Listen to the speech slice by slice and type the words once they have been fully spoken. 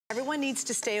Everyone needs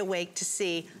to stay awake to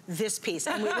see this piece.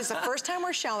 And this is the first time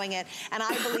we're showing it, and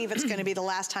I believe it's gonna be the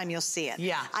last time you'll see it.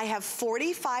 Yeah. I have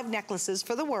 45 necklaces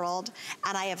for the world,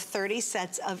 and I have 30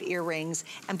 sets of earrings.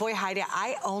 And boy, Heidi,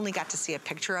 I only got to see a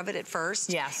picture of it at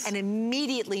first. Yes. And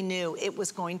immediately knew it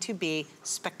was going to be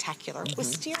spectacular.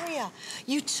 Wisteria,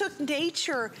 you took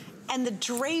nature and the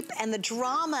drape and the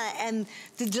drama and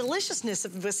the deliciousness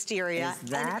of wisteria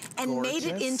and made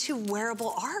it into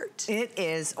wearable art. It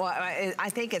is. Well, I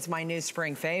think it's my new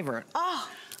spring favorite. Oh.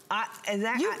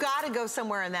 You've got to go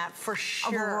somewhere in that for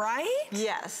sure. Right?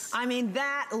 Yes. I mean,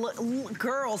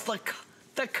 girls,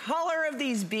 the color of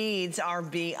these beads are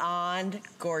beyond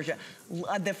gorgeous.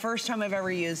 The first time I've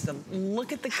ever used them,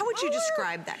 look at the color. How would you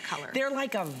describe that color? They're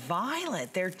like a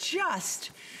violet. They're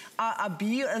just a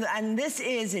beautiful, and this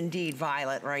is indeed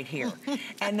violet right here.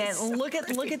 And then so look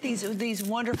at these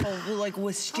wonderful like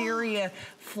wisteria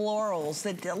florals.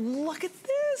 Look at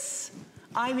this.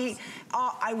 I mean,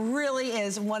 it really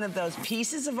is one of those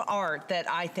pieces of art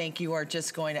that I think you are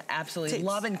just going to absolutely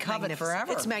love and covet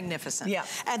forever. It's magnificent. Yeah.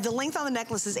 And the length on the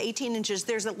necklace is 18 inches.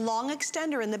 There's a long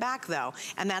extender in the back though,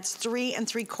 and that's 3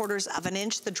 3/4 of an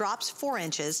inch. The drop's 4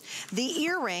 inches. The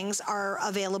earrings are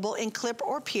available in clip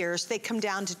or pierce. They come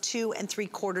down to 2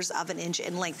 3/4 of an inch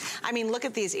in length. I mean, look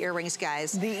at these earrings,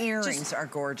 guys. The earrings are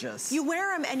gorgeous. You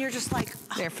wear them and you're just like,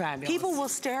 oh, they're fabulous. People will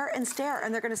stare and stare,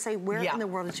 and they're gonna say, where in the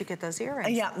world did you get those earrings?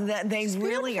 Yeah, they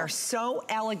really are so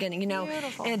elegant, you know.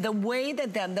 Beautiful. And the way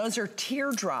that those are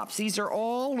teardrops. These are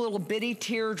all little bitty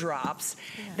teardrops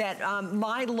that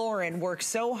my Lauren worked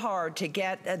so hard to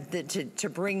get to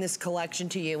bring this collection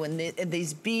to you. And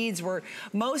these beads were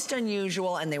most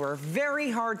unusual, and they were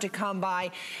very hard to come by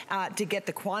to get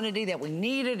the quantity that we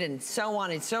needed, and so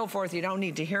on and so forth. You don't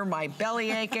need to hear my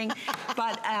belly aching,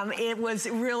 but it was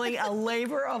really a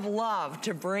labor of love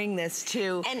to bring this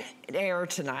to air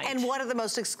tonight. And one of the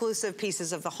most exclusive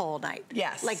pieces of the whole night.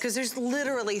 Yes. Like, because there's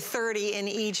literally 30 in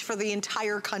each for the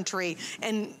entire country,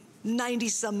 and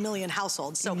 90-some million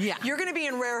households. So you're gonna be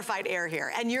in rarefied air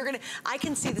here. And you're gonna, I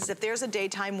can see this, if there's a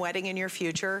daytime wedding in your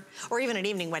future, or even an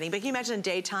evening wedding, but can you imagine a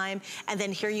daytime, and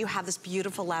then here you have this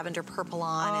beautiful lavender purple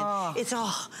on, and it's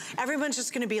everyone's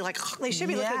just gonna be like, they should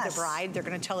be looking at the bride, they're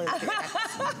gonna tell you.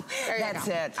 That's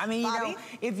it. I mean, Bobby? you know,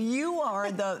 if you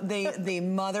are the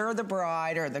mother of the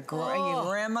bride, or the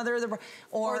grandmother of the bride,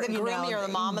 or the groom, or the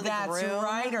mom of the groom. That's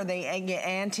right, or the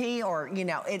auntie, or, you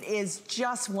know, it is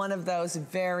just one of those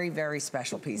very, very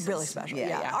special pieces. Really special,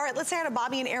 yeah. All right, let's say hi to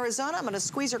Bobby in Arizona. I'm gonna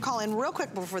squeeze her call in real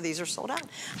quick before these are sold out.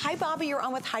 Hi, Bobby, you're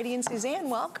on with Heidi and Suzanne,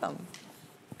 welcome.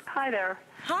 Hi there.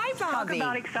 Hi, Bobby.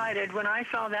 Talk about excited. When I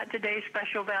saw that today's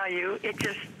special value, it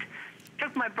just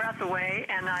took my breath away,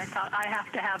 and I thought, I have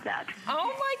to have that.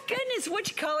 Oh my goodness,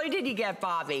 which color did you get,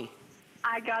 Bobby?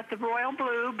 I got the royal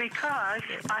blue because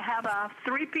I have a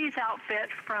 3-piece outfit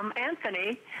from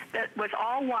Anthony that was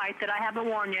all white that I haven't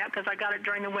worn yet because I got it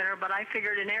during the winter, but I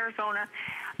figured in Arizona,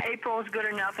 April is good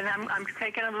enough, and I'm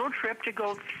taking a little trip to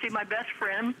go see my best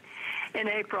friend in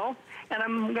April, and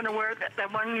I'm going to wear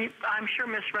that one. I'm sure,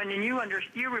 Miss Runyon,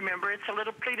 you remember. It's a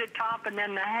little pleated top and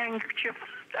then the handkerchief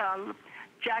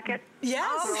jacket.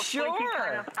 Yes, sure.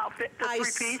 Kind of outfit, the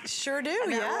 3-piece. Sure do,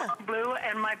 and blue,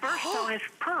 and my birthstone is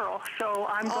pearl, so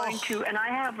I'm going to, and I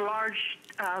have large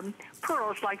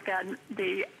pearls like that,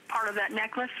 the part of that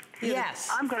necklace. Yes.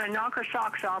 I'm going to knock her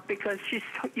socks off because she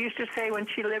used to say when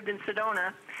she lived in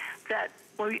Sedona that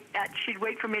she'd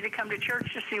wait for me to come to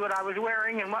church to see what I was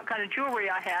wearing and what kind of jewelry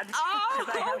I had.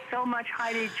 Because I have so much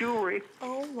Heidi jewelry.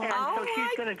 Oh, wow. And so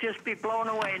she's going to just be blown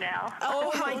away now.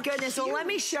 Oh, my goodness. Well, let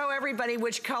me show everybody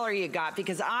which color you got,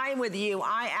 because I'm with you.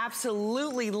 I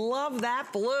absolutely love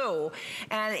that blue.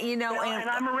 And, you know... and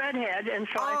I'm a redhead, and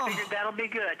so I figured that'll be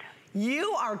good.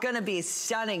 You are going to be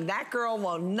stunning. That girl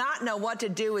will not know what to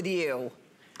do with you.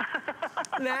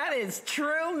 That is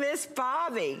true, Miss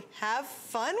Bobby. Have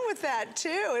fun with that,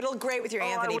 too. It'll great with your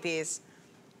Anthony piece.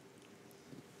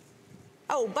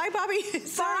 Oh, bye, Bobby.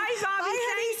 Bye, Bobby.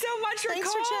 Thanks so much for calling.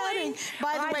 Thanks for chatting.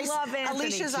 By the way, love Anthony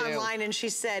Alicia's online, and she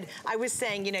said, I was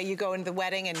saying, you know, you go into the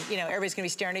wedding, and, you know, everybody's going to be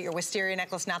staring at your wisteria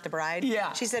necklace, not the bride.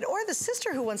 Yeah. She said, or the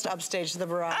sister who wants to upstage the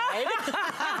bride.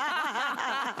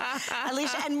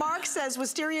 Alicia, and Mark says,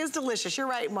 wisteria is delicious. You're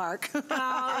right, Mark. Oh,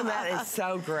 that is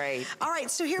so great. All right,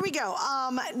 so here we go.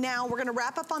 Now, we're going to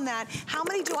wrap up on that. How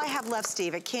many do I have left,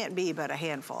 Steve? It can't be but a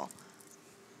handful.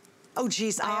 Oh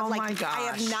geez, I have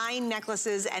I have 9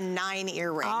 necklaces and 9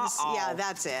 earrings. Yeah,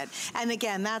 that's it. And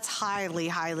again, that's highly,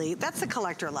 that's the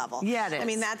collector level. Yeah, it is. I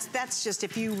mean, that's just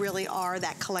if you really are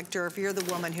that collector, if you're the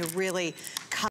woman who really